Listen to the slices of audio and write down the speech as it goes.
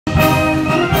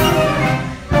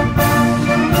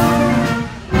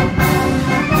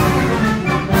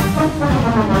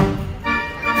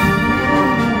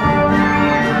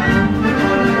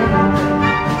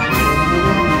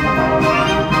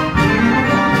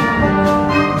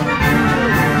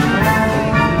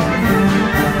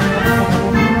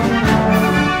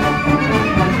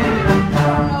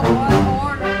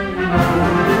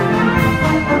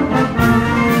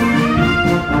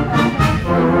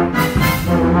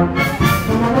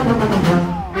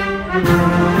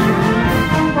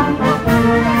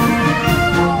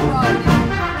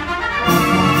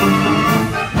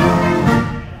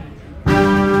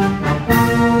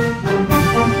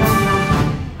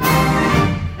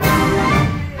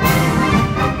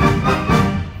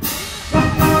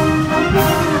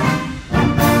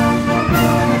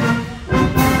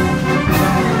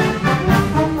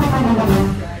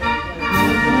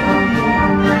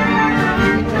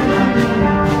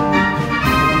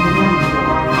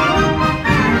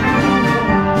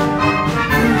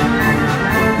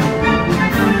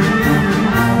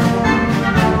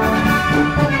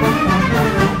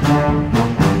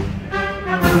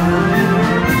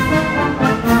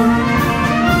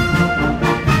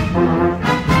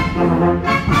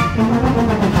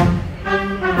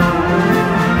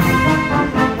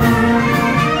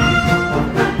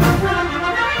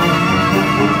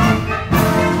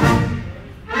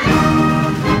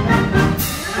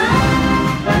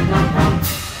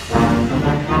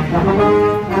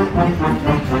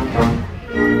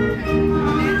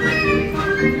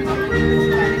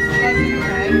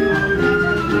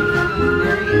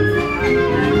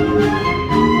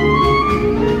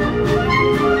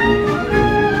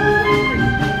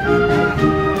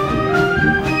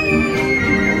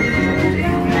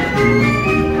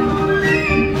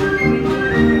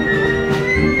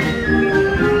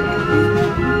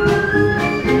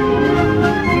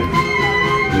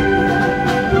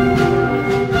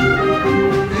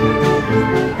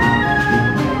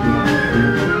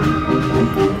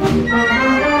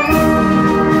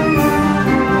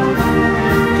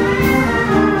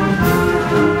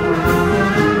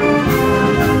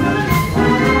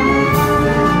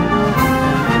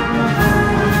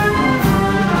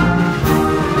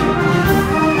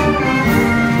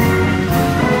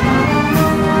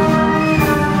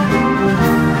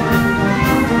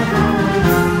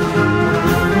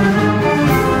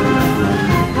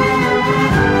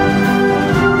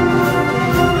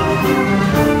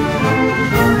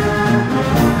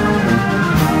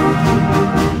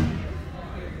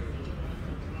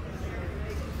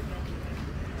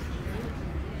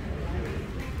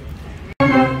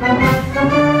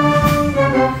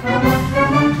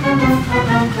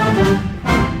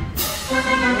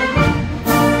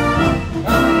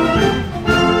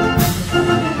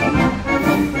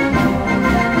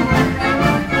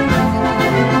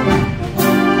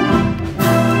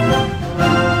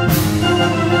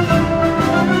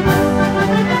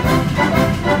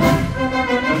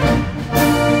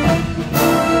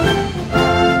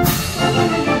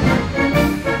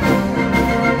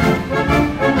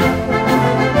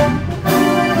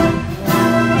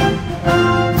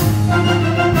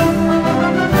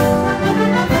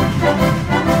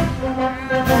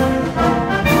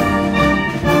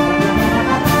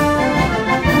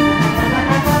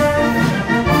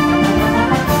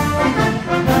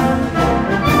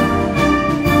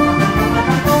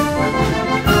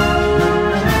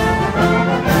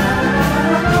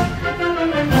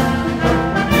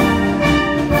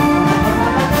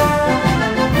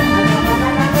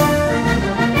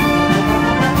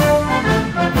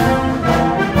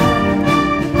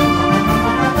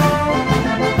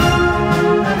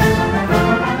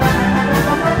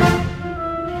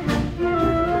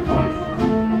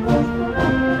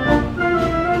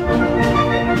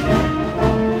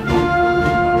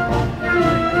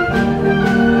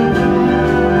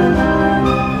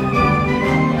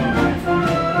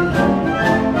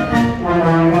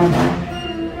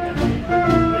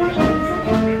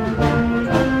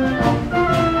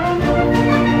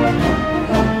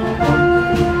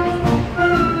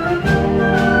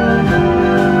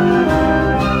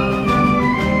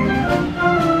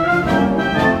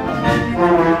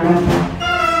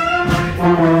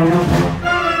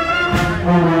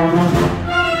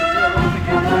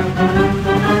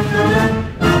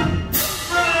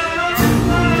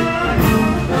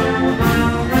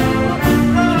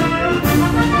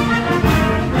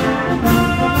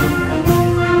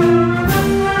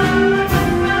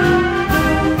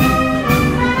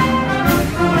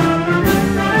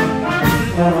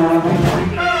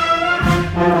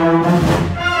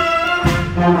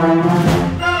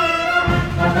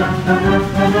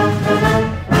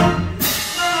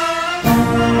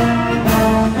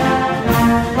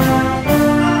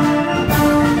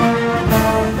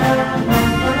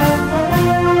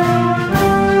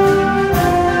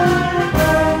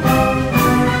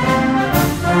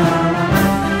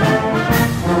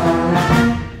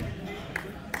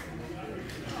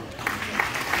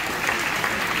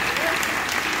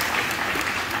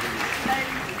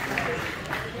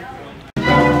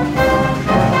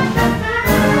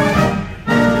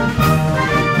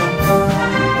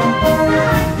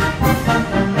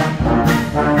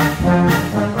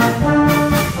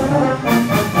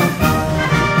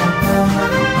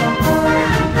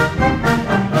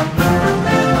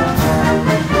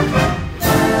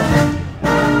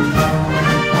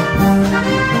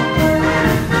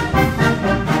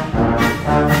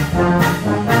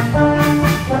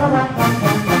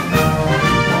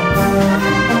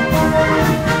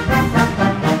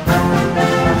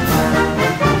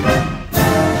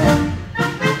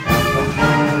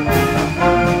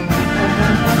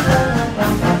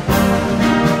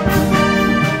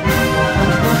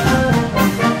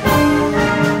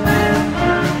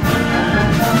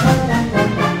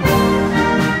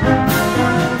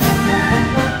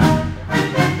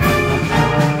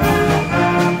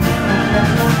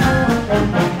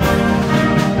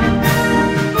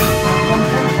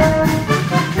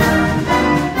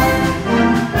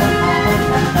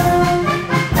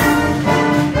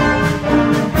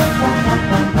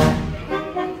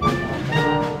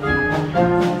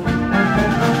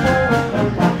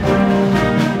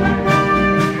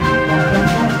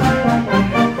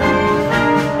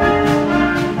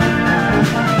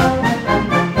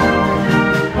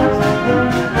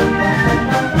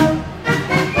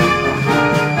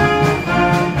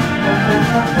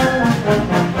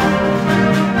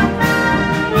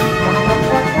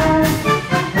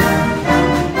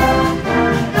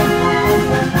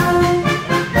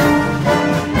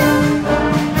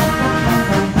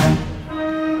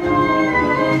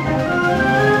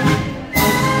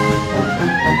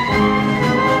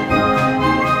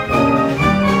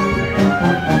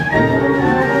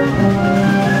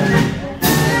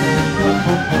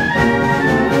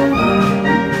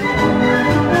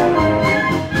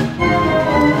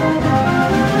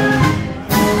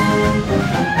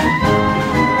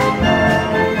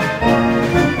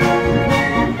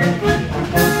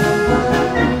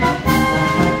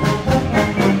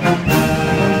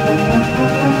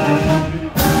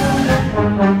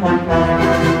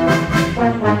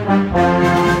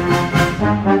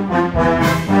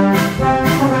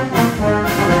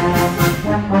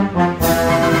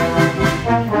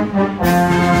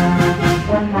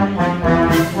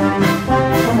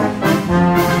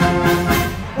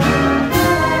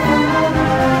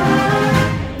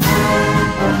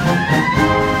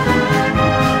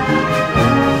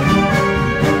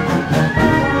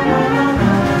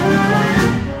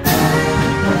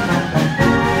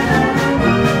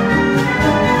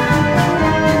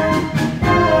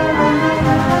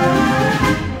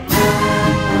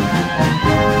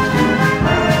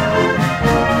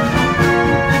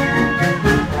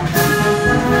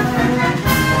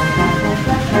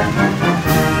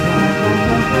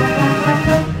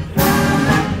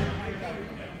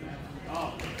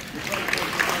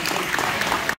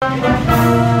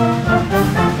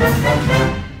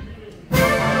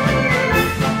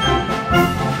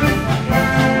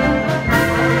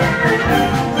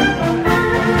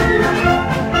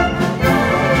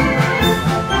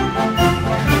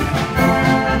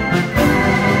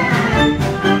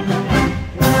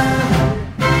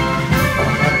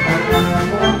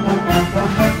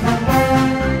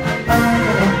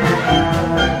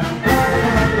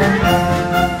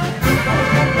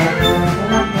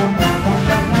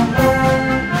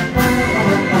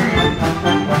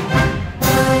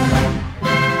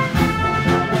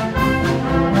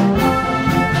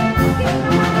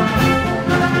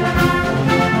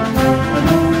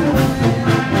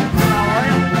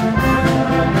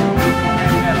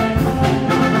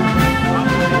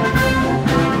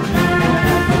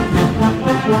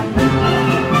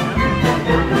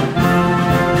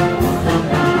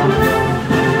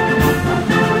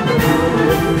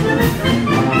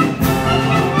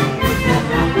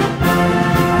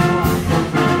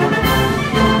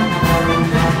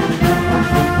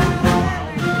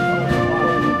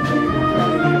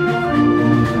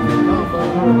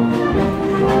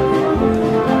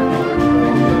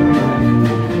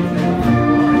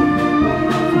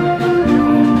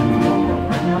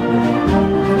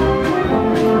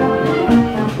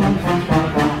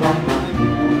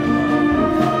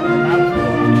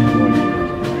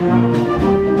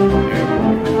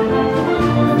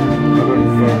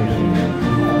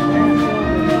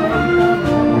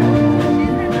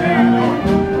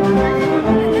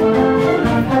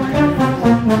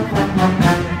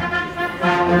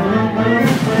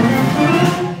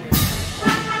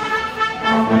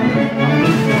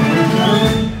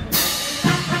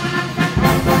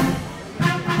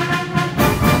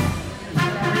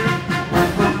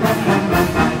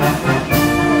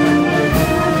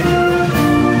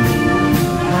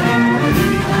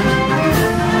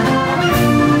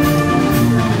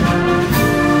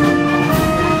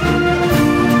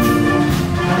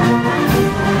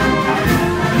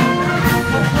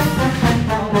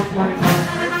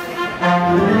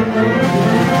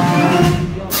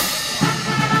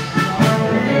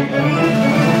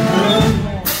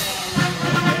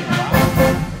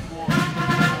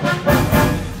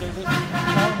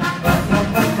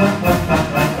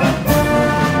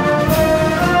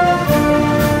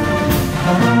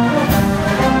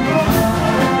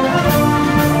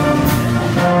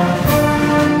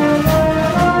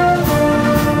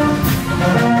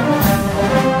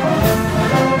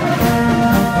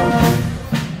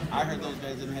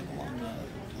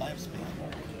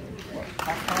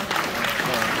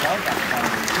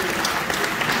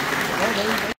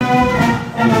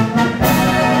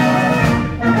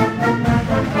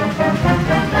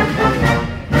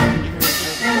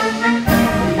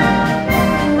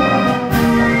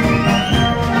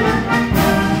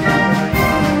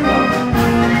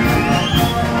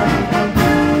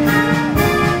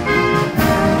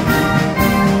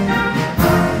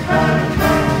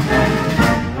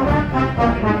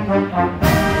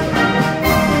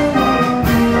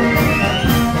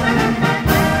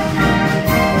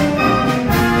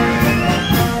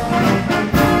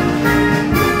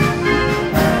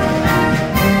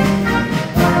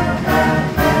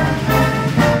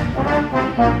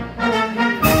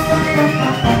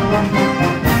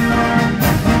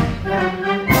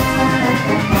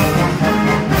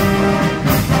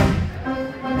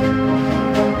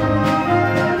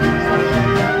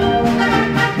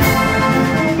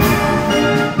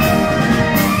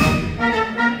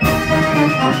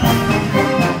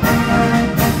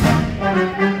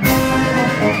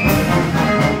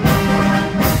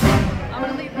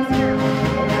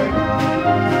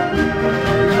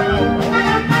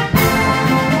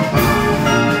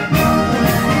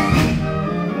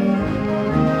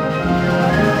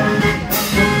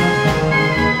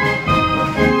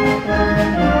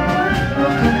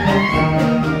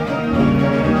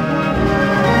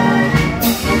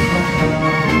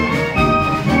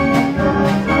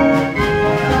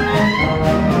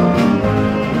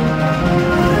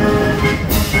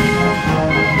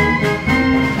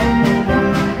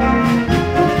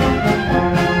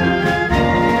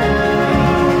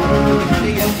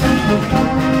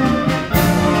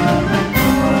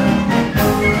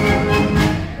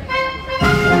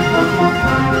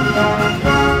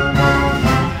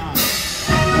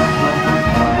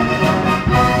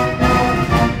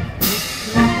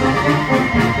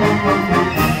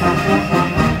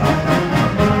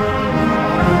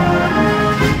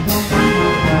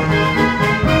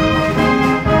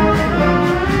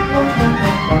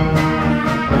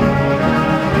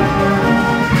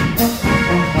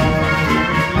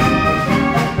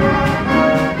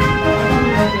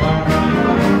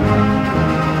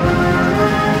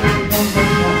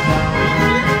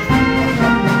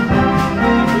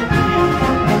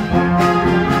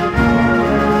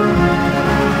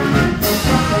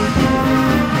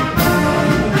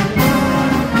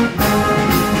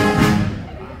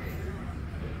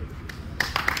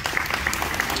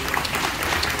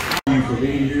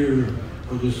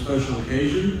special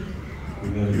occasion.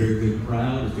 We've got a very good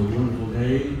crowd. It's a wonderful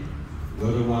day,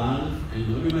 weather-wise.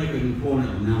 And let me make an important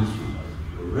announcement.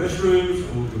 The restrooms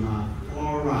are to my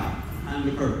far right, behind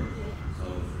the curtain. So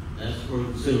that's where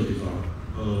the facilities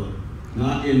are.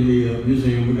 Not in the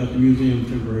museum. We got the museum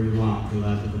temporarily locked until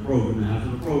after the program. And after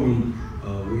the program,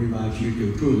 we invite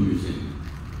you to tour the museum.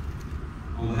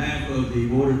 On behalf of the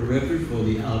Board of Directors for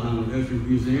the Alabama Veterans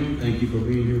Museum, thank you for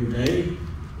being here today.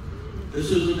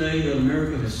 This is a day that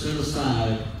America has set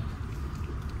aside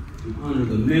to honor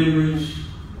the memories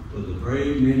of the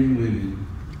brave men and women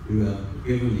who have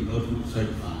given the ultimate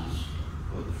sacrifice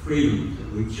for the freedom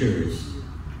that we cherish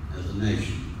as a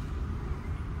nation.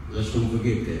 Let's don't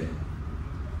forget that.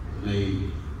 May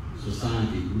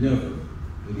society never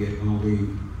forget when we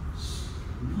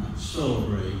not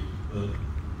celebrate, but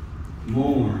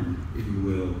mourn, if you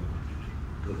will,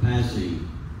 the passing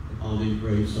of all these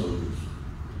brave soldiers.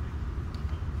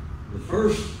 The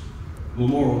first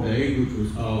Memorial Day, which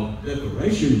was called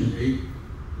Decoration Day,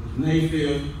 was May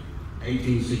 5th,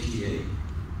 1868,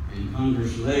 and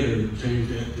Congress later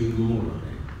changed that to Memorial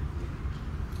Day.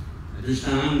 At this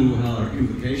time, we will have our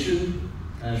invocation.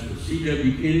 Pastor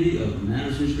C.W. Kennedy of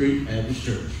Madison Street Baptist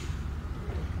Church.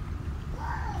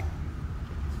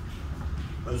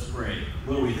 Let's pray.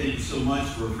 Lord, we thank you so much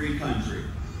for a free country,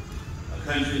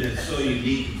 a country that's so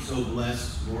unique and so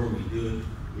blessed. Lord,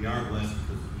 we are blessed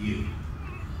because of you.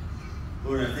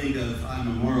 Lord, I think of on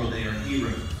Memorial Day, our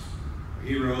heroes. Our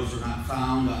heroes are not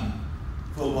found on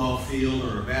a football field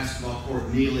or a basketball court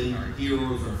kneeling. Our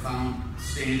heroes are found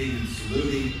standing and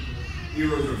saluting.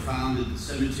 Heroes are found in the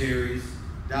cemeteries,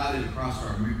 dotted across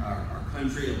our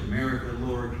country of America,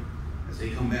 Lord, as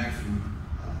they come back from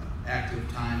active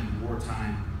time and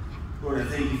wartime. Lord, I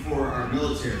thank you for our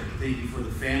military. I thank you for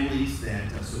the families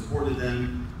that supported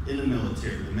them in the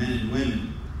military, the men and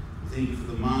women. I thank you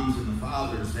for the moms and the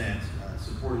fathers that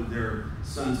supported their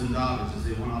sons and daughters as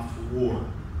they went off to war.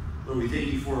 Lord, we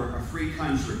thank you for a free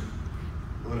country.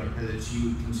 Lord, I pray that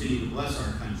you continue to bless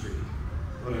our country.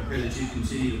 Lord, I pray that you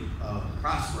continue to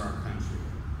prosper our country.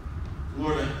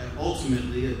 Lord,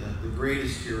 ultimately, the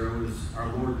greatest hero is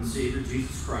our Lord and Savior,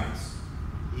 Jesus Christ.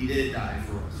 He did die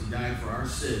for us. He died for our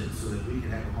sins so that we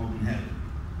could have a home in heaven.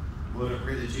 Lord, I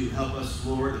pray that you help us,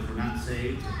 Lord, if we're not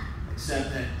saved, to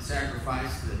accept that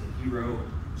sacrifice that the hero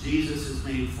Jesus has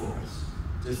made for us,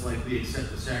 just like we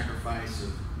accept the sacrifice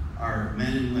of our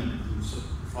men and women who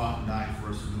fought and died for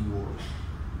us in the war.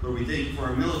 Lord, we thank you for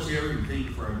our military. We thank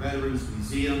you for our Veterans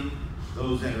Museum,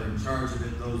 those that are in charge of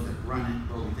it, those that run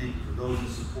it. Lord, we thank you for those that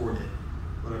support it.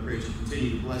 Lord, I pray that you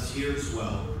continue to bless here as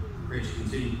well. I pray that you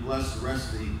continue to bless the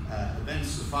rest of the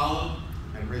events to follow.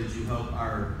 I pray that you help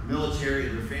our military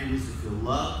and their families to feel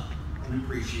loved and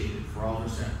appreciated for all their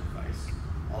sacrifice.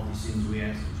 All these things we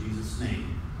ask in Jesus'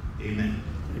 name. Amen.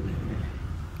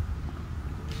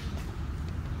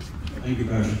 Thank you,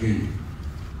 Pastor Kenny.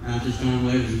 Now at this time,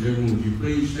 ladies and gentlemen, would you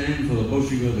please stand for the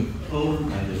posting of the color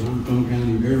by the Armstrong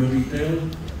County Burial Detail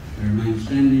and remain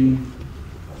standing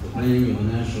for the playing of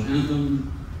the national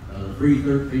anthem, the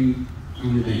 313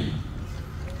 Army Band.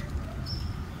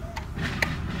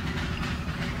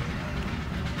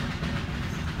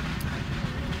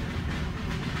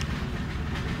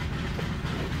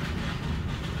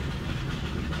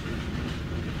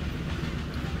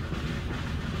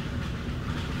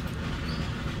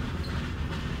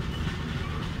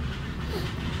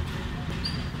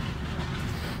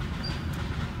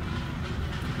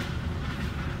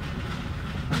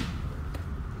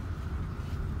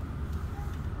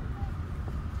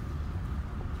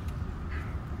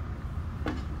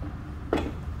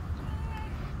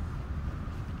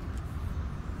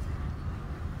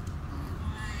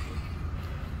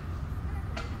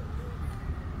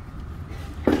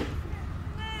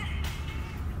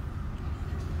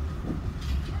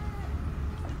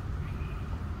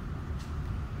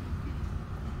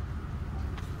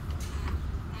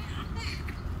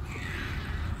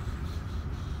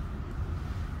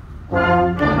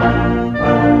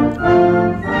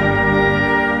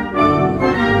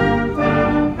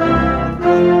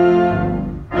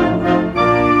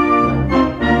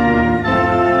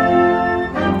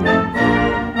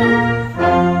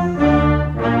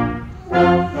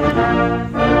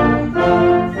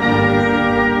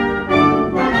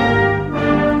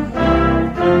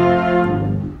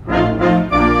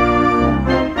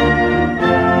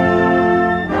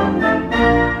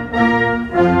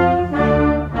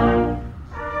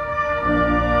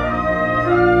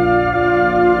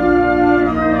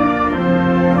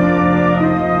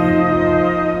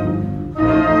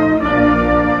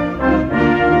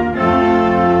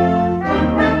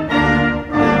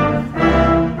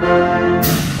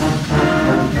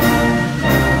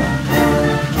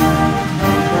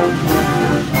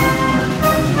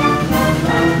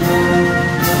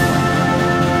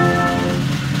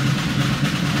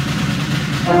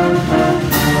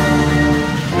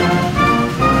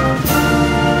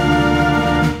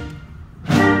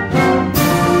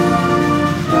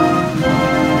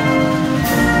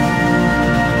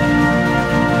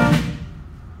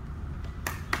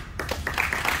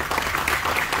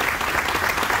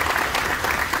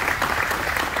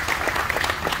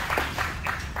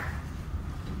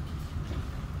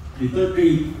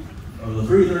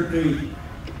 The 313th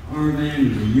Army Band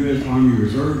is a U.S. Army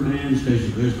Reserve Band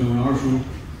stationed at Gladstone Arsenal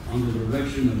under the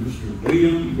direction of Mr.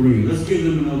 William Green. Let's give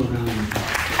them another round of applause.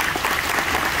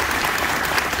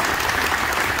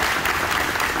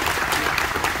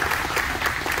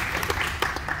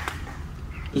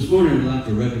 This morning I'd like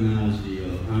to recognize the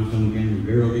Armstrong County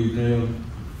Burial Detail.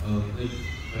 They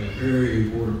play a very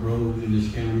important role in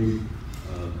this county.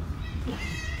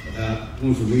 About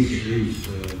once a week at least,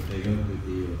 they help with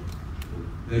the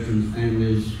veterans'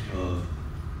 families.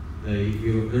 They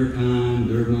give up their time,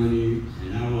 their money,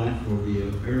 and our life for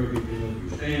the burial detail. If you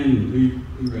stand and be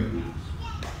recognized.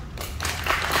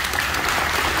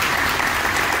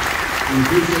 We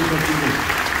appreciate what you do.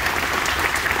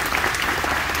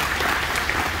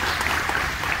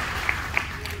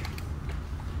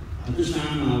 At this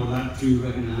time, I would like to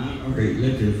recognize our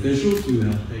elected officials who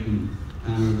have taken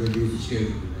time out of their busy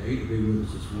schedule today to be with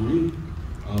us this morning.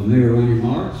 Mayor Ronnie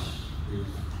Marks is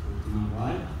to my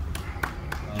right.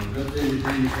 Representative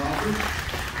Danny Crawford.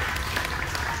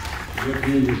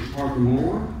 Representative Parker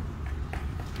Moore.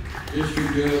 District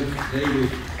Judge David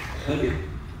Puckett.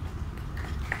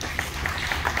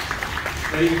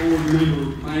 State Board Member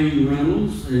Wayne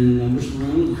Reynolds, and Mr.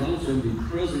 Reynolds is also the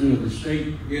President of the State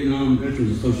Vietnam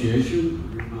Veterans Association,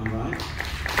 to my right.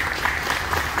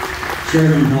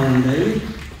 Chairman Holland Daly,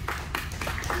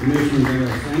 Commissioner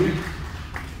Darrell Singer,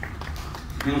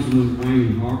 Councilman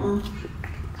Wayne Harper,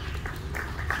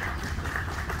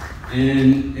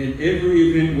 and at every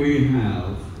event we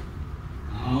have,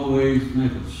 I always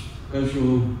make a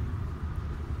special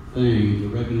thing to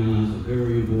recognize a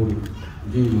very important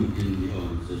gentleman in the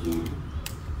audience this morning.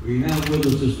 We have with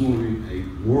us this morning a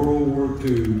World War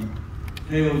II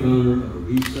tail gunner of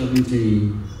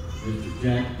B-17, Mr.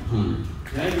 Jack Hunter.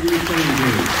 Jack, you stand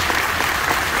here.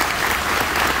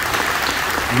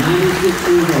 96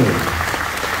 years old.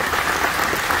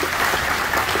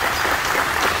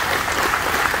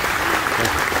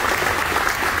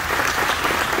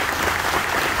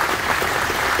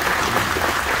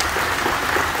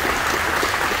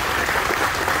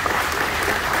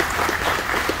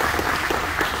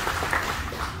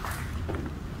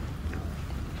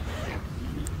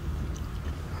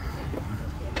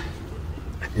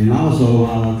 And also,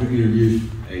 I'd like to introduce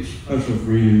a special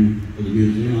friend for the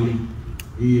museum.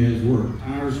 He has worked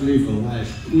tirelessly for the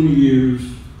last 20 years,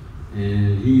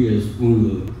 and he is one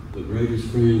of the greatest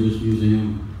friends this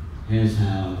museum has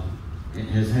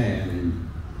had, and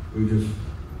we just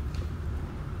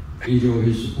enjoy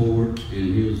his support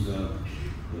and his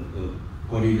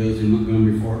what he does in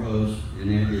Montgomery for us.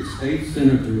 And that is State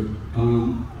Senator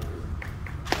Tom.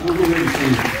 I don't know what he's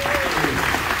saying.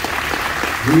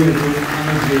 We have worked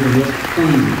tirelessly to help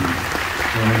funding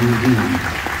for our museum.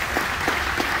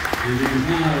 And the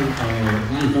entire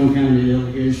Limestone County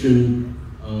delegation,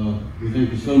 we thank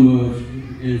you so much.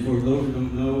 And for those who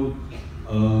don't know, a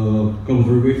couple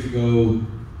 3 weeks ago,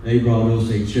 they brought us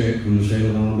a check from the state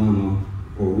of Alabama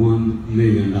for $1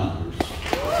 million. So, again,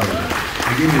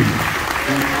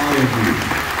 thank all of you.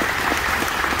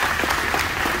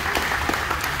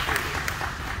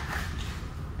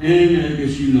 And I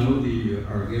guess you know,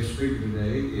 our guest speaker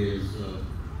today is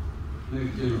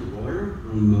Major General Royer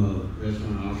from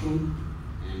Western Arsenal,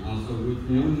 and also with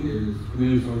him is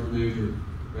Command Sergeant Major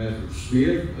Bradford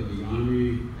Smith of the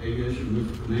Army Aviation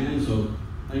Missile Command. So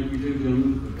thank you two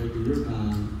gentlemen for taking your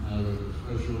time out of a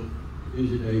special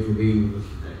busy day for being with us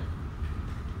today.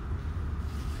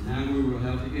 Now we will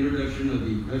have the introduction of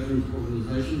the Veterans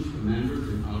Organizations, Commanders,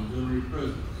 and Auxiliary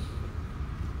Presidents.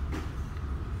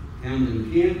 Camden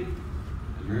Kent,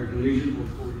 American Legion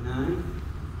Force 49.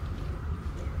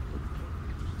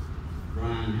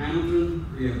 Brian Hamilton,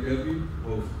 VFW,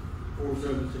 Post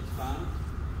 4765.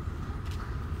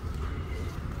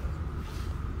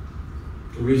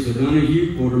 Teresa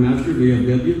Donahue, Quartermaster,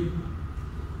 VFW.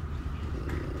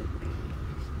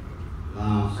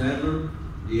 Lyle Sadler,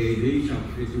 DAV,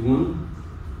 Chapter 51.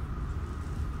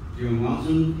 Jim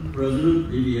Watson, President,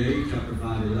 DVA, Chapter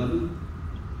 511.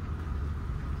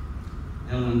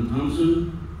 Helen Thompson,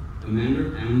 Commander,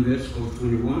 AMVETS, Post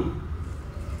 21.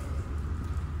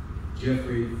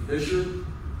 Jeffrey Fisher,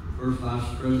 First Vice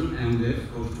President, AMVETS,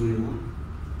 Post 21.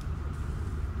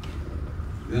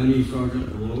 Gunny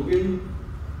Sergeant Logan,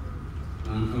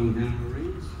 Limestone County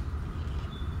Marines.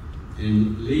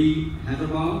 And Lee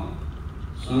Hatterbaugh,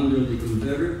 Sons of the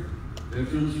Confederate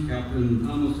Veterans, Captain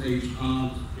Thomas H.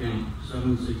 Hobbs, Camp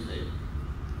 768.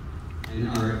 And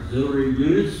our auxiliary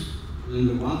units,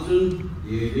 Linda Watson,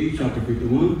 DAD, Chapter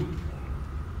 51.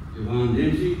 Yvonne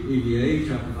Dempsey, EVA,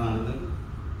 Chapter 511.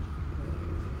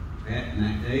 Pat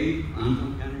McDade,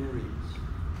 Limestone County Marines.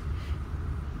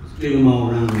 Let's give them all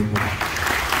a round of applause.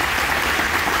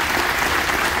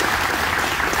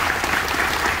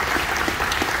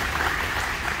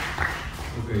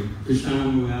 Okay, this time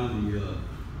we'll have the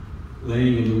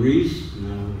laying of the wreaths, and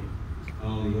I will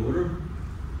call the order.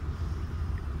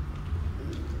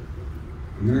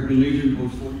 American Legion,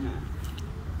 Post 49.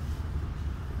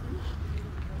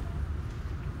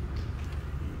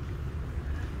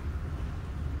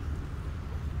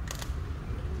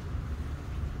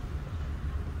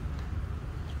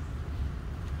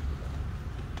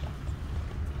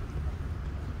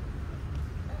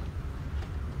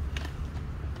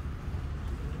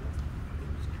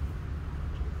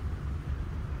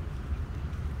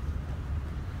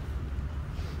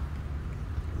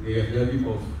 VFW,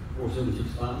 Post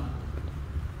 4765.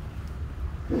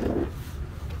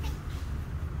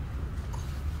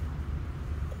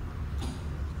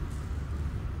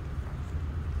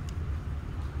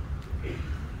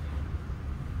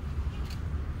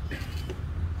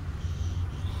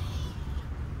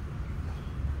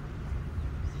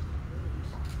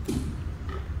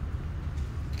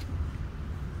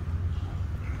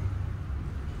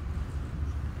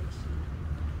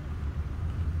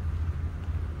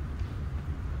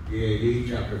 DAD,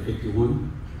 Chapter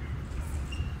 51.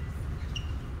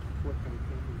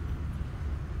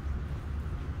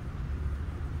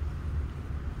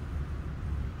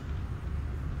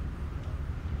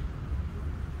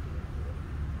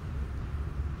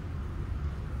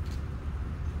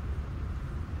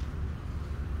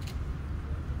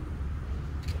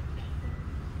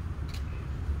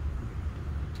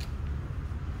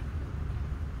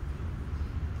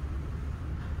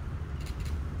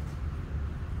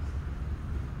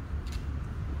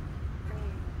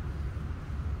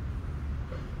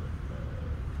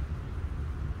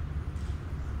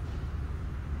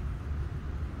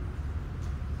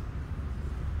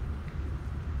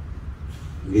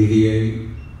 DVA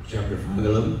chapter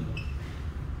 5:11.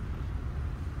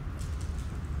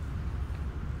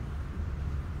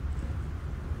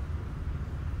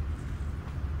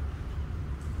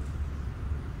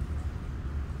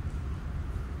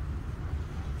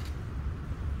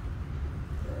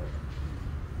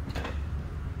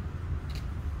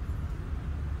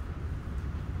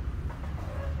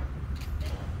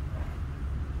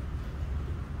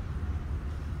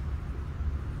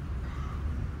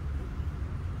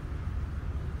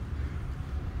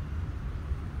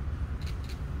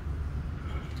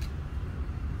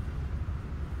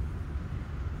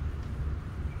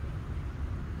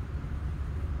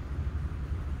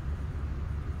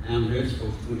 Amherst,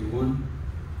 post 21.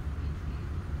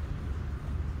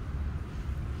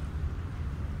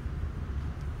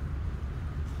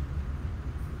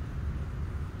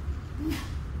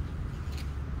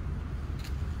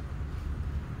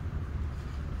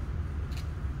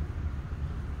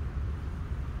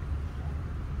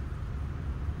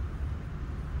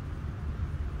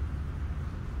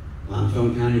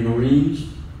 Limestone County Marines.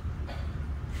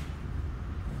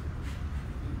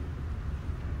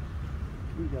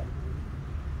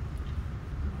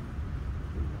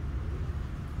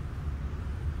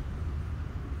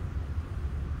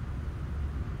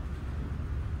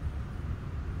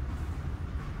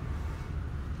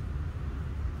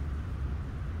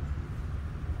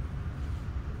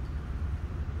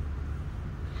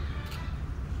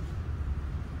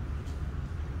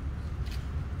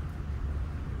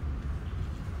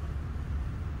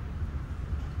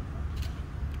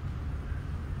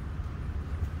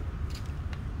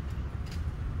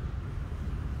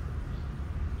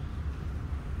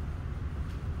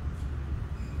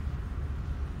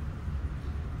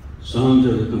 Sons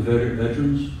of the Confederate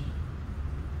Veterans,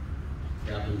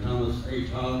 Captain Thomas H.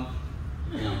 Hogg,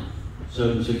 Count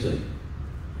 768.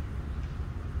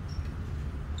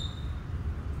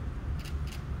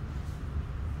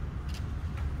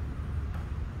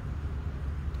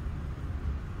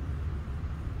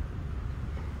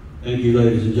 Thank you,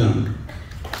 ladies and gentlemen.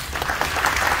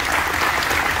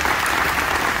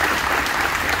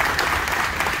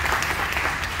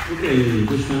 Okay,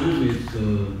 this time it's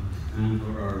time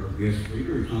for our guest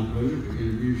speaker. It's my pleasure to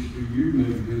introduce to you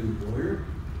Major General Boyer,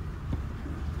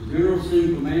 the General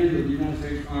Assumed Command of the United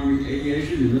States Army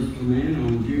Aviation in this command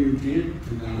on June 10,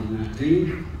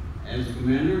 2019. As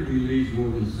commander, he leads more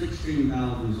than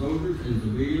 16,000 soldiers and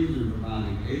civilians in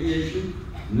providing aviation,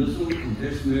 missile and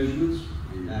test measurements,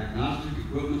 and diagnostic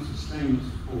equipment sustainment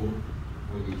support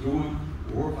for the Joint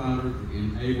Warfighter to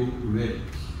enable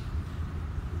readiness.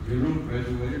 The General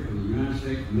graduated from the United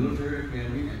States Military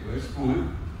Academy at West Point,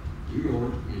 New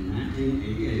York in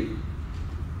 1988,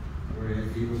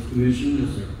 whereas he was commissioned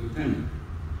as second lieutenant.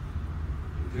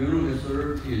 The General has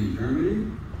served in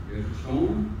Germany, Desert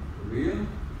Storm, Korea,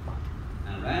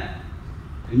 Iraq,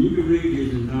 and you can read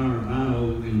his entire bio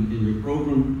in your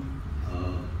program.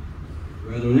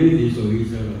 Rather lengthy, so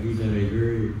he's had a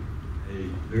very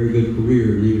good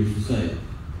career, needless to say.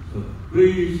 So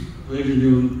please, ladies and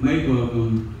gentlemen, make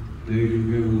welcome Major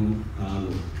General Todd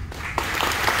Wood.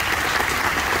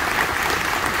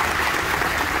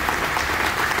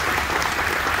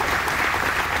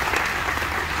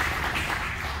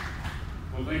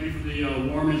 Well, thank you for the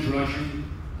warm introduction.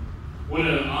 What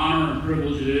an honor and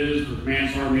privilege it is for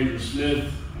Command Sergeant Major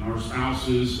Smith and our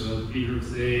spouses to be here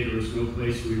today. There is no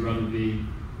place we'd rather be.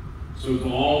 So to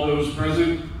all those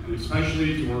present, and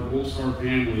especially to our Gold Star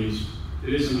families,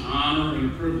 it is an honor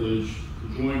and a privilege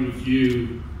to join with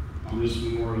you on this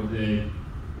Memorial Day.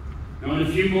 Now in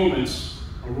a few moments,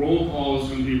 a roll call is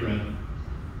going to be read.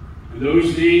 And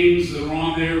those names that are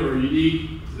on there are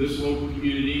unique to this local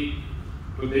community,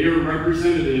 but they are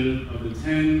representative of the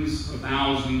tens of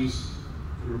thousands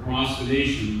from across the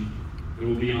nation that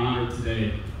will be honored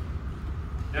today.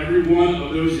 Every one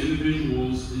of those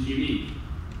individuals is unique.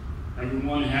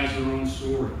 Everyone has their own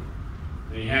story.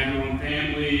 They have their own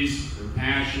families, their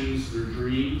passions, their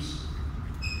dreams,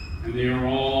 and they are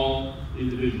all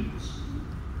individuals.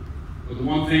 But the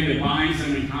one thing that binds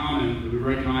them in common that we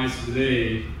recognize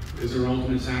today is their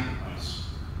ultimate sacrifice.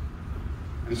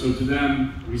 And so to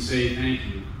them, we say thank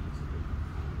you.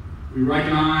 We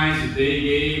recognize that they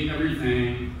gave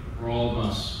everything for all of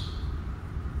us.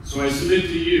 So I submit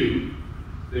to you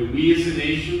that we as a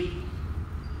nation,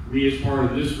 we as part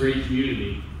of this great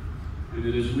community, and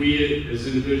that as we as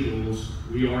individuals,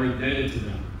 we are indebted to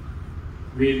them.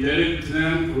 We are indebted to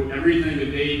them for everything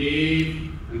that they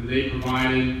gave and that they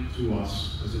provided to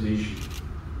us as a nation.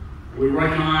 We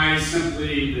recognize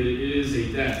simply that it is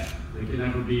a debt that can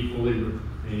never be fully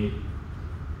repaid.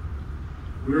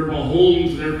 We are beholden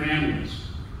to their families,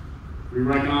 We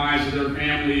recognize that their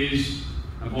families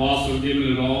have also given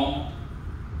it all,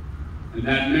 and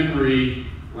that memory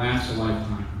lasts a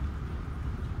lifetime.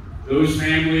 Those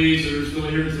families that are still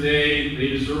here today, they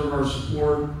deserve our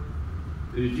support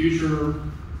in the future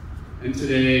and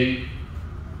today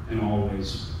and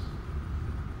always.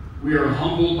 We are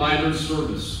humbled by their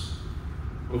service.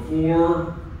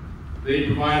 Before they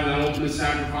provided that ultimate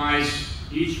sacrifice,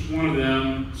 each one of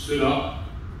them stood up,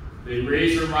 they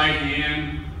raised their right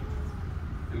hand,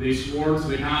 and they swore to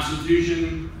the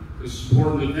Constitution to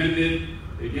support and defend it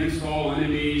against all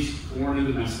enemies, foreign and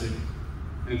domestic,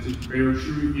 and to bear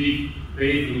true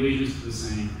faith and allegiance to the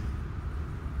same.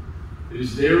 It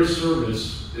is their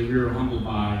service that we are humbled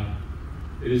by.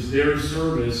 It is their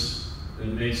service that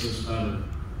makes us better.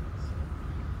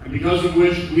 And because of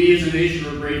which we as a nation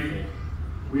are grateful.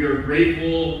 We are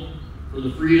grateful for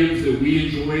the freedoms that we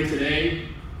enjoy today.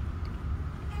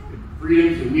 The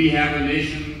freedoms that we have in a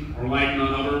nation are like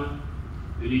none other.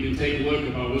 And you can take a look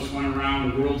about what's going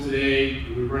around the world today,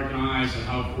 and we recognize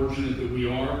how fortunate that we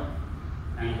are,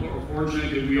 and how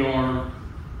fortunate that we are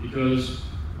because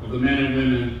of the men and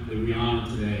women that we honor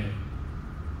today.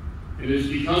 It is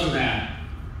because of that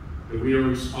we are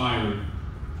inspired.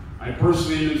 I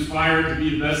personally am inspired to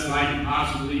be the best that I can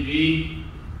possibly be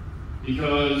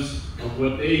because of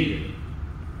what they did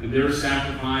and their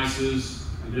sacrifices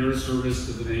and their service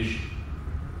to the nation.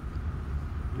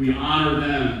 We honor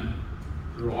them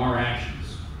through our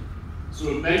actions.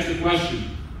 So it begs the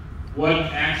question, what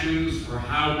actions or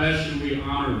how best should we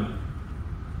honor them?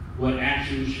 What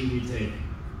actions should we take?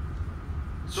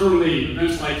 Certainly,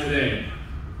 events like today,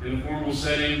 in a formal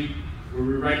setting where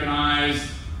we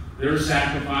recognize their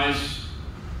sacrifice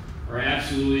are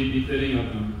absolutely befitting of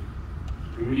them.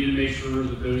 And we need to make sure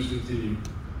that those continue.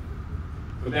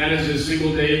 But that is a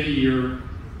single day of the year,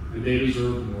 and they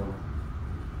deserve more.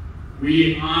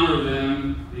 We honor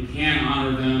them and can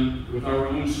honor them with our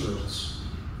own service.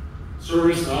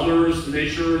 Service to others to make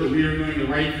sure that we are doing the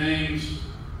right things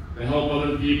to help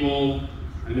other people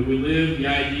and that we live the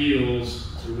ideals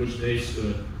for which they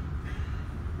stood.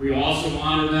 We also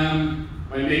honor them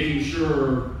by making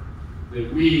sure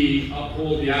that we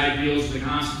uphold the ideals of the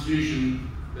Constitution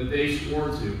that they swore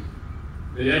to.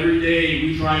 That every day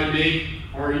we try to make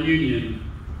our union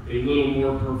a little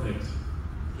more perfect,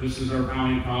 just as our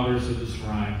founding fathers have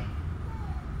described.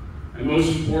 And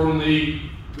most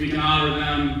importantly, we can honor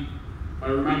them by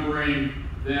remembering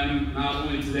them not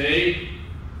only today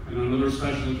and on other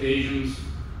special occasions,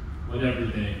 but every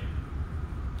day.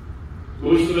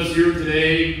 Most of us here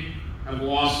today have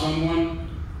lost someone,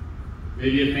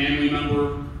 maybe a family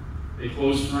member, a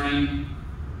close friend,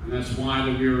 and that's why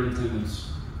that we are in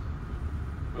attendance.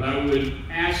 But I would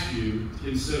ask you to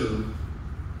consider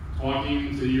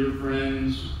talking to your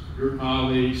friends, your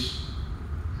colleagues,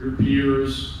 your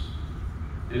peers,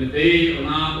 and if they are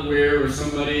not aware of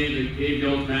somebody that gave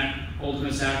the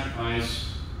ultimate sacrifice,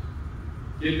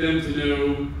 get them to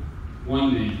know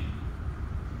one name.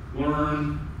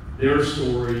 Learn their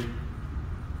story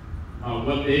about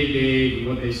what they gave and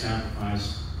what they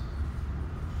sacrificed.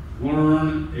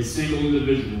 Learn a single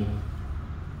individual.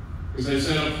 As I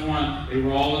said up front, they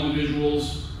were all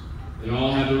individuals. They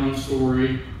all had their own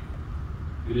story.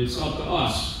 And it's up to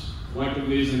us,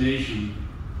 collectively as a nation,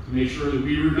 to make sure that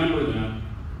we remember them,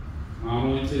 not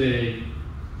only today,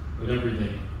 but every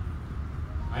day.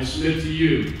 I submit to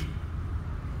you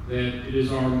that it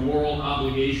is our moral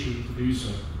obligation to do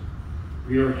so.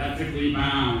 We are ethically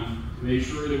bound to make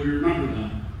sure that we remember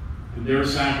them and their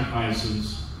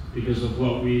sacrifices because of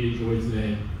what we enjoy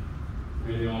today.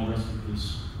 May they all rest in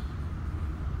peace.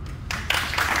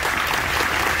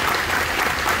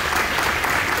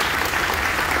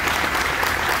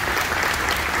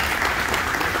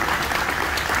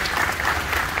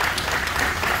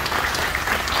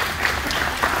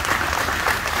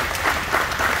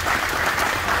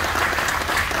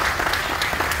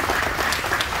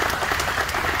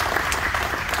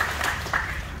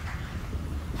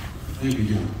 Thank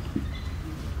you, John.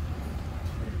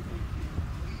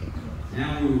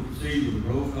 Now we will proceed with the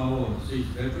roll call of the 6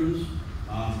 veterans.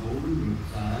 Bob Gordon will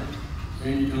preside.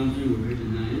 Sandy Thompson will read the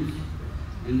names.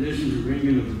 In addition to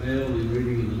ringing of the bell and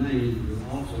reading of the names, we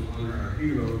will also honor our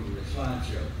heroes with a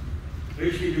slideshow.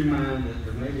 Please keep in mind that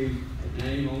there may be a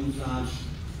name on the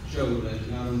slideshow that is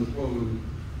not on the program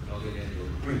because it has to go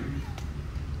to print.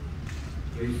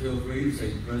 Please feel free to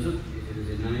say present if it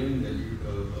is a name that you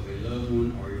of a loved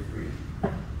one or your friend.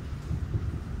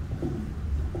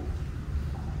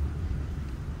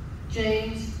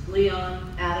 James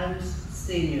Leon Adams,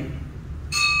 Sr.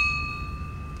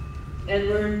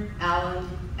 Edward Allen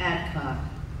Adcock.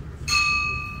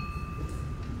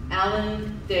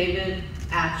 Alan David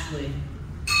Ashley.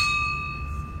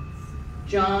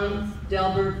 John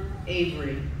Delbert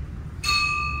Avery.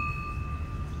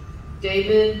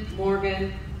 David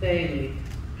Morgan Bailey.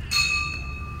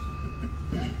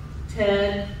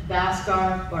 Ted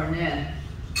Bhaskar Barnett.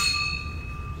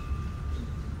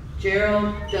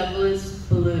 Gerald Douglas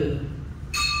Ballou.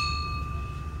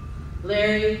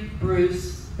 Larry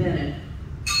Bruce Bennett.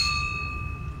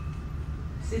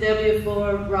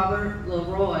 CW4 Robert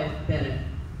Leroy Bennett.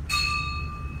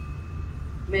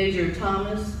 Major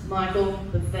Thomas Michael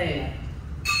Bethea.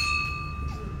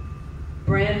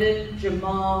 Brandon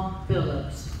Jamal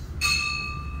Phillips.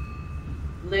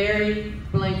 Larry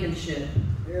Blankenship.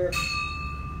 Here.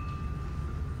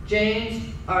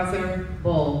 James Arthur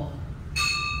Bull.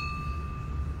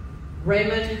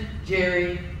 Raymond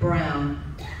Jerry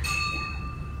Brown.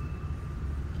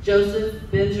 Joseph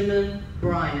Benjamin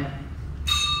Bryant.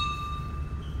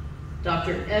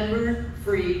 Dr. Edward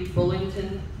Free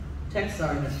Bullington, Tech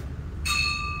Sergeant.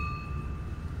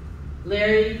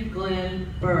 Larry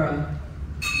Glenn Burrow.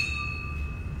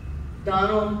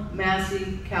 Donald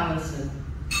Massey Callison.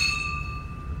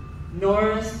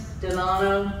 Norris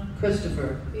Delano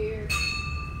Christopher. Here.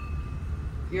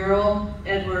 Earl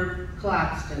Edward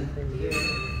Claxton. Here.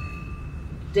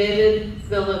 David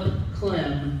Philip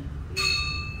Clem.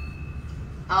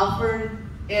 Alfred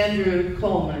Andrew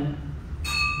Coleman.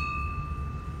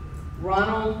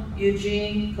 Ronald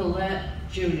Eugene Collette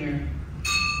Jr.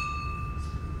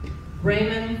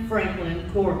 Raymond Franklin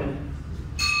Corbin.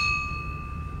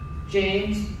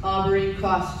 James Aubrey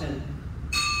Costin.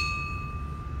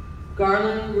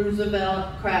 Garland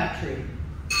Roosevelt Crabtree.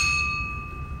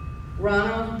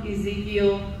 Ronald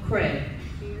Ezekiel Craig.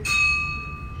 Here.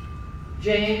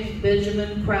 James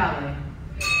Benjamin Crowley.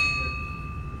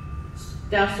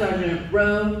 Staff Sergeant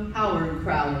Roe Howard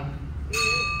Crowley. Here.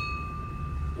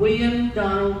 William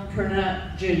Donald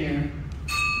Kernett Jr.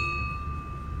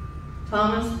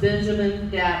 Thomas Benjamin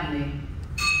Dabney.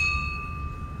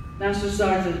 Master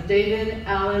Sergeant David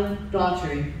Allen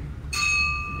Daughtry.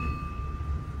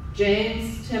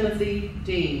 James Timothy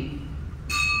Dean.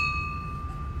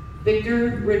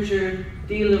 Victor Richard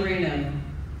DiLarino.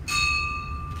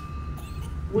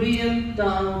 William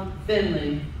Donald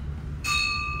Finley.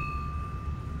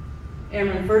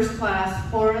 Airman First Class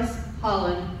Horace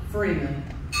Holland Freeman.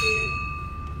 Here.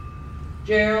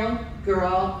 Gerald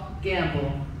Geralt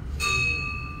Gamble.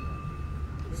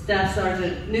 Staff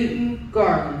Sergeant Newton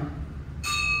Garland.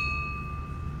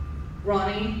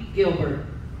 Ronnie Gilbert.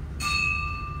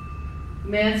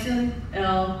 Manson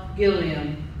L.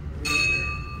 Gilliam.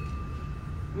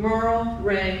 Merle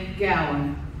Ray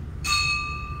Gowan.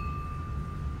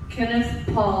 Kenneth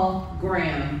Paul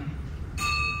Graham.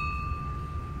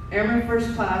 Airman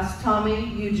First Class Tommy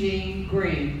Eugene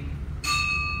Green.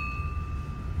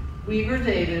 Weaver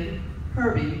David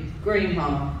Herbie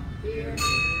Greenhall. Here.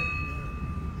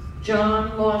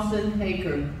 John Lawson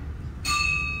Haker.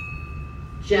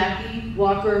 Jackie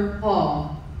Walker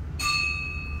Hall.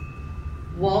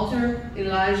 Walter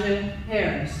Elijah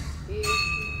Harris. Here.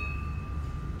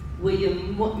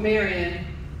 William Marion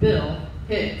Bill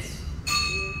Hicks.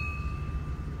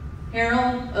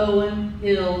 Harold Owen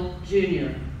Hill Jr.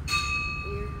 Here.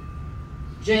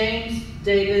 James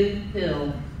David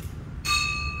Hill.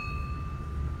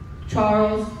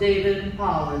 Charles David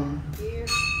Holland. Here.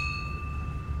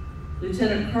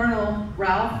 Lieutenant Colonel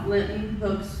Ralph Linton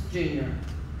Hooks Jr.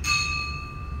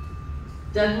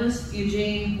 Douglas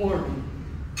Eugene Horton.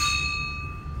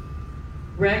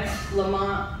 Rex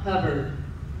Lamont Hubbard.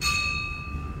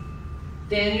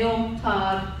 Daniel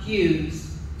Todd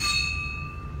Hughes.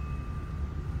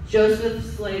 Joseph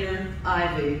Slater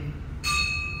Ivy.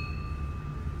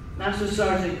 Master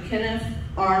Sergeant Kenneth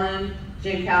Arlen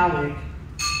Jankowick.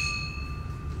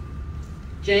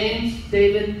 James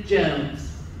David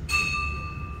Jones.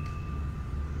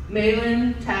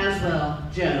 Malin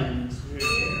Taswell Jones.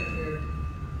 Here.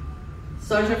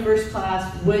 Sergeant First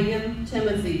Class William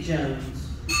Timothy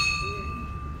Jones.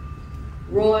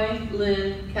 Roy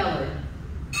Lynn Keller.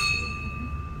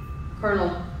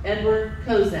 Colonel Edward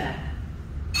Kozak.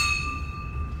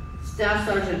 Staff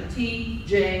Sergeant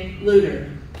T.J.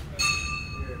 Luter.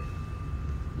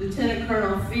 Lieutenant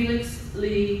Colonel Felix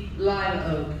Lee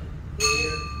Live-Oak.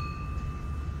 Here.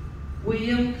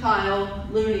 William Kyle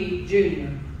Looney Jr.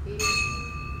 Here.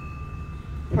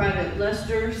 Private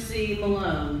Lester C.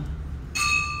 Malone.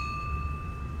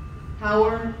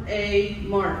 Howard A.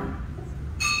 Martin.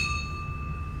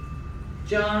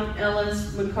 John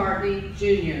Ellis McCartney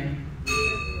Jr.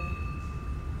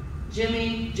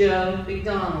 Jimmy Joe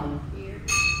McDonald. Here.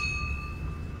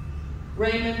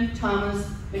 Raymond Thomas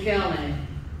McElnay.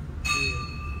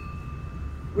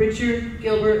 Richard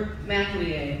Gilbert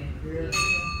McLeay. Here.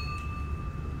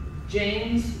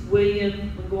 James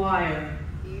William McGuire.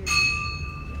 Here.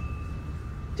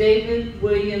 David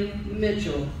William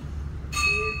Mitchell.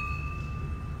 Here.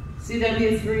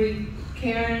 CW3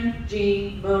 Karen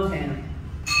Jean Mohan.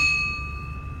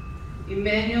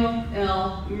 Emmanuel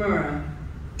L. Murrah.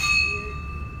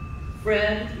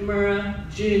 Fred Murrah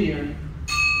Jr.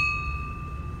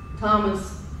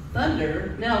 Thomas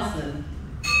Thunder Nelson.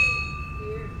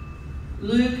 Here.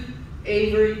 Luke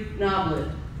Avery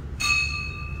Noblet.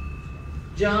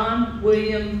 John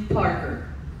William Parker.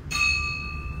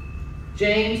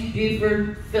 James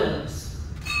Buford Phillips.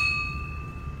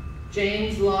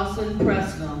 James Lawson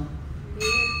Presnell. Here.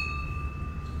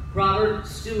 Robert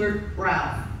Stewart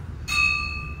Ralph.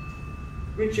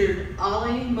 Richard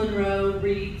Ollie Monroe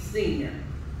Reed Sr.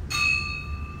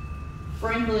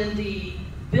 Franklin D.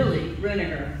 Billy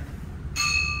Reniger.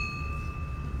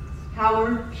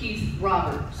 Howard Keith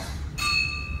Roberts.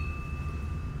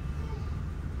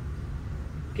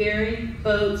 Gary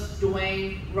Boats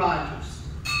Dwayne Rogers.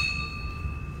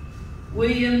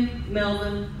 William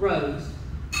Melvin Rose.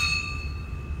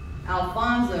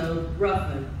 Alfonso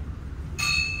Ruffin.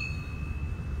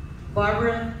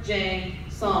 Barbara Jane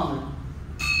Solomon.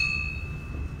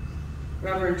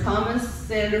 Reverend Thomas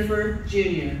Sanderford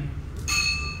Jr.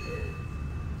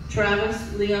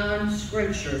 Travis Leon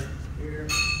Scrimsher. Here.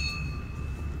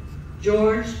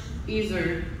 George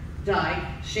Ezer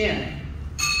Dyke Shannon.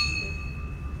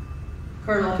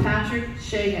 Colonel Patrick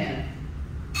Shahan.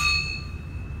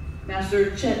 Master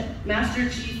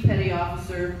Chief Petty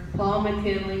Officer Paul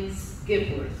McKinley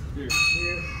Skipworth.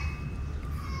 Here.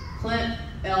 Clint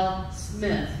L.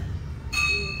 Smith.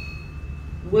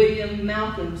 William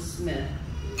Malcolm Smith.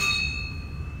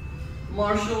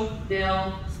 Marshall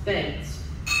Dale Spades.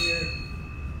 Here.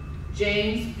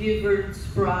 James Buford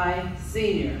Spry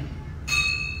Sr.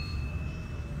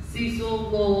 Cecil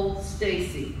Lowell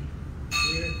Stacy.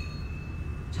 Here.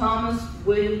 Thomas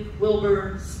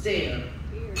Wilbur Stair.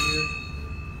 Here.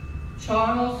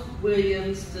 Charles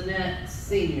William Stinnett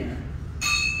Sr.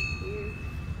 Here.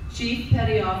 Chief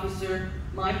Petty Officer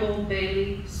Michael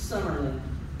Bailey Summerlin.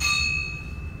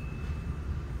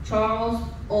 Charles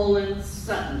Olin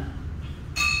Sutton.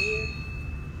 Here.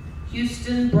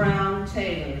 Houston Brown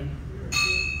Taylor.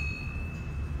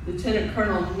 Lieutenant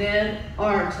Colonel Ned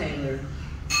R. Taylor.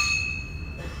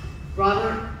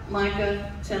 Robert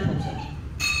Micah Templeton.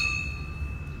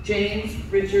 James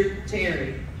Richard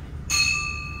Terry.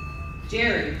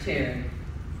 Jerry Terry.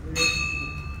 Here.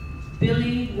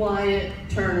 Billy Wyatt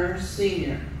Turner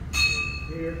Sr.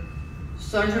 Here.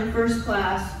 Sergeant First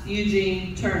Class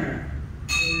Eugene Turner.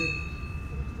 Here.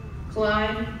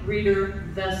 Clyde Reeder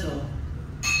Vessel.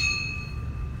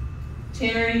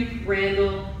 Terry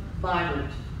Randall Bybert.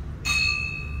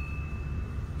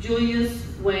 Julius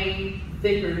Wayne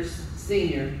Vickers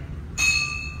Sr.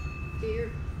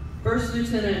 Here. First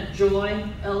Lieutenant Joy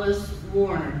Ellis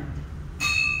Warner.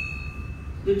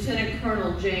 Lieutenant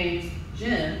Colonel James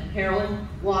Jim Harold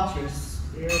Watrous.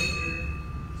 Here.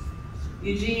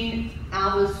 Eugene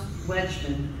Albus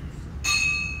Wedgman.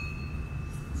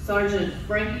 Sergeant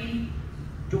Frankie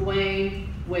Dwayne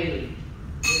Whaley.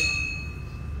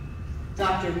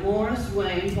 Dr. Morris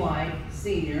Wayne White,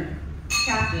 Sr.,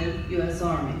 Captain, U.S.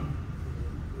 Army.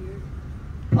 Here.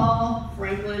 Paul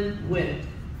Franklin Witt,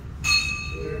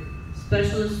 Here.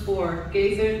 Specialist for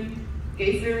Gaither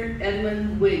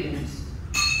Edmund Williams.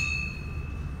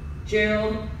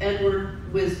 Gerald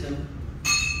Edward Wisdom.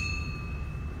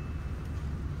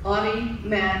 Audie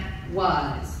Mack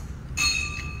Wise.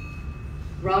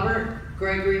 Robert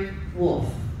Gregory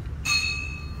Wolfe.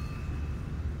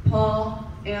 Paul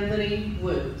Anthony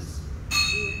Woods.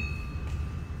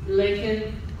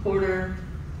 Lakin Porter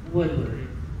Woodward.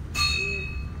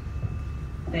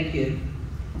 Thank you.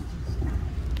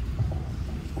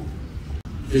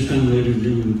 This time, ladies and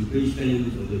gentlemen, please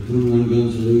stand for the 21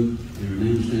 gun salute and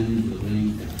remain standing for the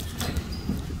laying down.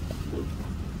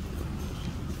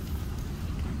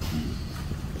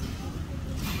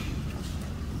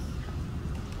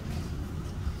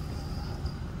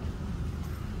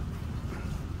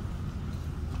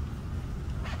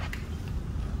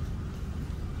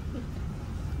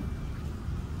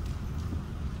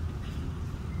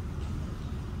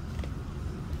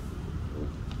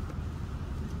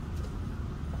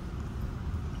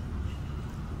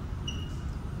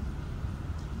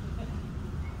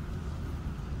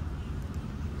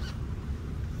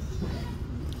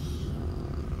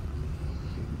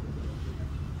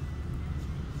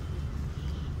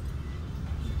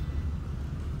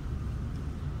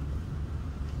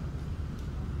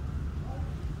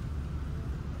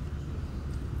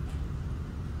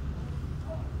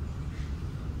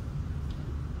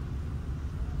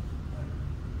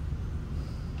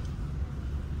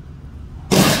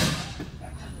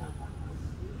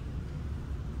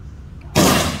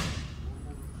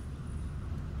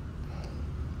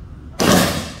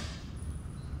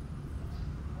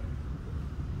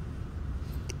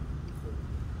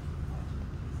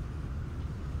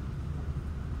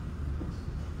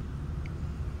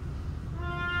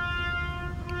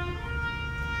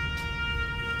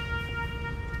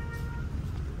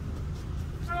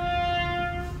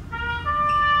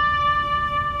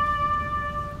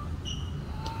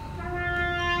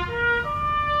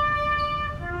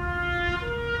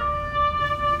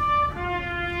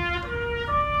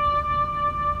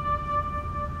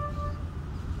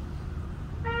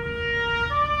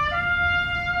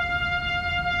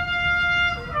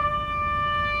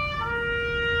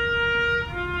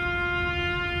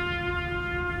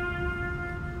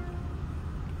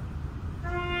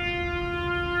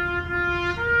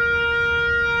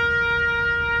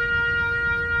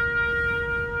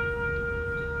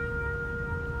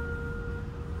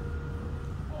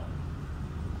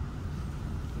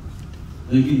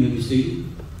 Thank you, Ms.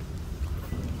 Seaton.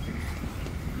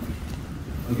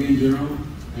 Again, General,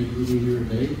 thank you for being here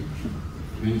today.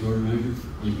 Command Sergeant Major,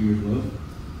 thank you as well.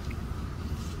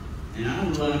 And I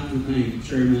would like to thank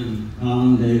Chairman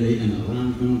Colin Daly and the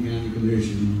Limestone County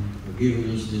Commission for giving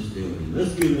us this building.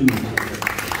 Let's give them a hand.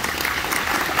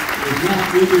 It's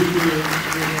not good this year,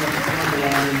 it's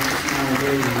a small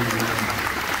building.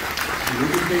 And we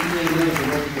can thank them for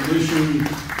what the commission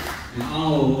and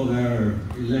all of our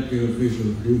elected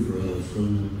officials do for us from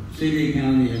the city,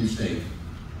 county, and state.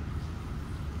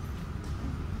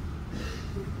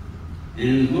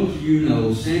 And as most of you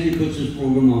know, Sandy puts this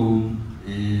program on,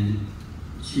 and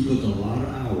she puts a lot of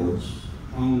hours,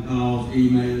 phone calls,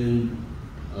 emailing,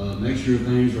 make sure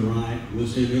things are right. We'll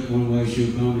set it up one way,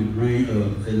 she'll come and bring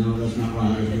say, no, that's not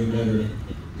right, let's do it better.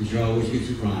 And she always gets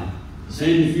it right.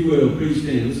 Sandy, if you will, please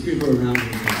stand. Let's give her a round of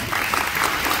applause.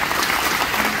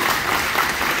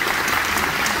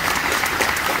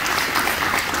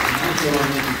 Also, I'd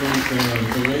like to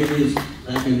thank the ladies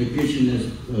back in the kitchen that's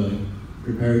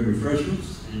prepared refreshments,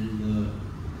 and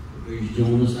please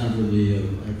join us after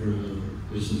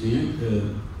this event.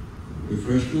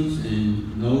 Refreshments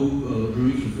and no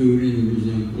drinks or food in the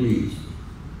museum, please.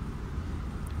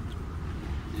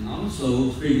 And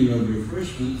also, speaking of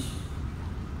refreshments,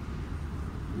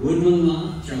 Woodland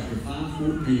Lot, Chapter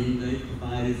 514, they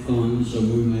provided funds so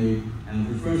we may have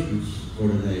refreshments for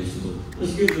today. So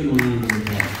let's give them a round of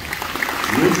applause.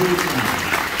 Woodland Lot.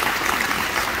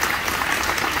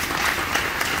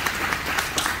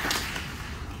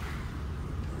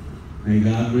 May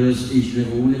God bless each and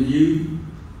every one of you,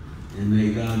 and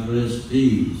may God bless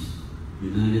these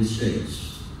United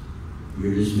States.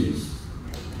 You're dismissed.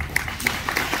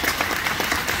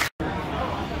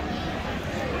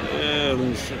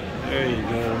 There you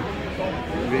go.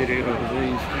 Video of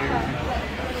these here.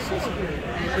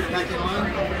 Back in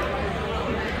line.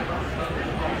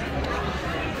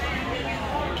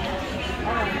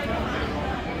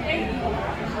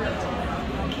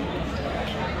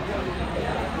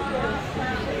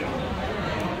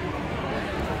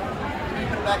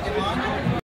 Back in line.